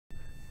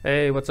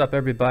Hey, what's up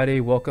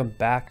everybody? Welcome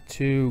back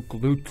to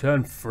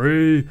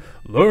gluten-free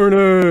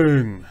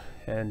learning.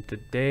 And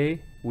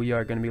today we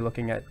are going to be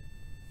looking at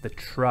the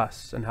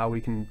truss and how we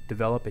can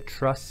develop a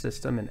truss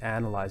system and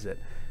analyze it.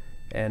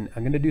 And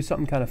I'm going to do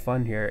something kind of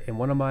fun here. In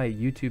one of my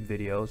YouTube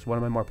videos, one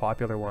of my more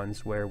popular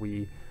ones, where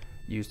we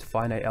used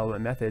finite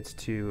element methods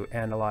to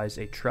analyze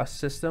a truss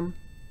system,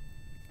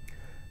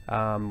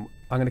 I'm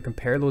going to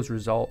compare those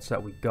results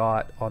that we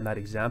got on that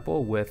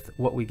example with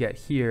what we get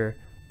here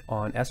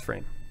on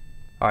S-frame.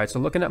 Alright,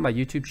 so looking at my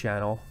YouTube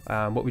channel,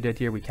 what we did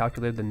here, we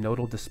calculated the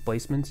nodal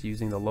displacements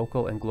using the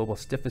local and global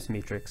stiffness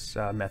matrix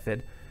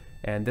method.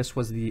 And this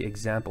was the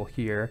example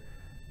here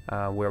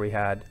where we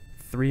had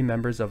three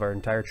members of our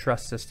entire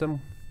truss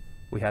system.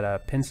 We had a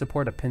pin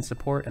support,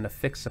 and a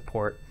fixed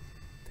support.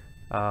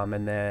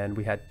 And then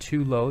we had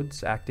two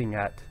loads acting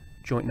at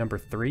joint number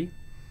 3.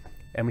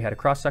 And we had a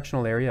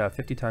cross-sectional area of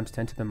 50 times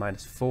 10 to the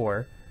minus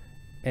 4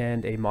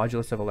 and a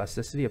modulus of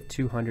elasticity of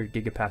 200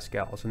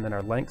 gigapascals. And then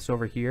our lengths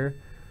over here,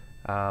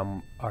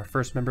 our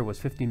first member was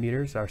 50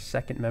 meters, our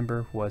second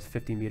member was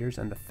 50 meters,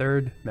 and the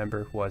third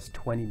member was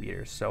 20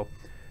 meters. So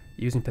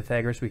using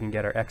Pythagoras, we can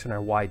get our x and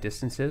our y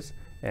distances,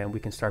 and we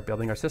can start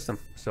building our system.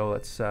 So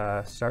let's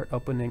start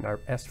opening our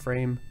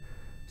S-frame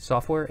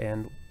software,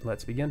 and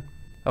let's begin.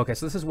 Okay,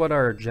 so this is what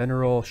our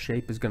general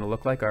shape is going to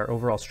look like, our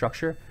overall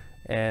structure.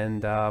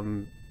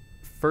 And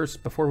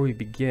first, before we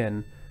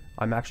begin,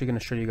 I'm actually going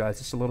to show you guys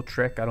just a little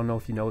trick. I don't know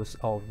if you know this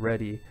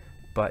already,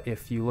 but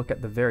if you look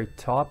at the very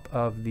top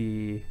of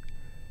the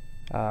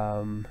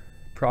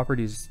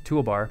properties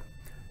toolbar,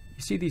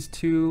 you see these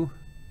two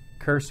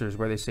cursors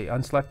where they say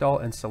unselect all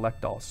and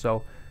select all.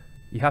 So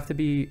you have to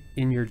be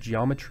in your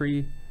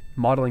geometry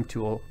modeling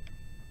tool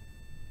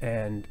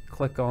and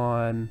click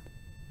on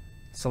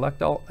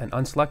select all and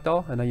unselect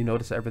all, and now you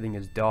notice everything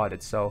is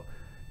dotted. So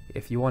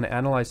if you want to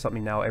analyze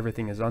something now,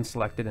 everything is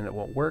unselected and it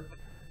won't work.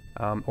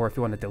 Or if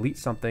you want to delete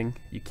something,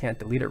 you can't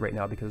delete it right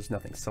now because there's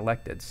nothing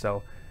selected.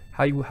 So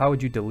how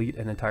would you delete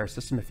an entire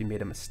system if you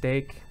made a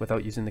mistake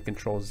without using the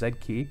Control Z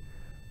key?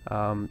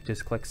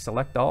 Just click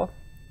select all,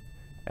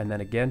 and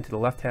then again to the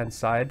left hand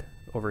side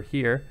over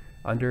here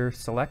under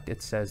select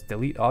it says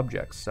delete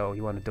objects. So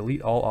you want to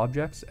delete all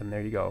objects, and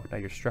there you go. Now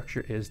your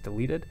structure is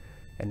deleted,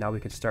 and now we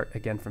can start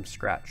again from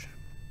scratch.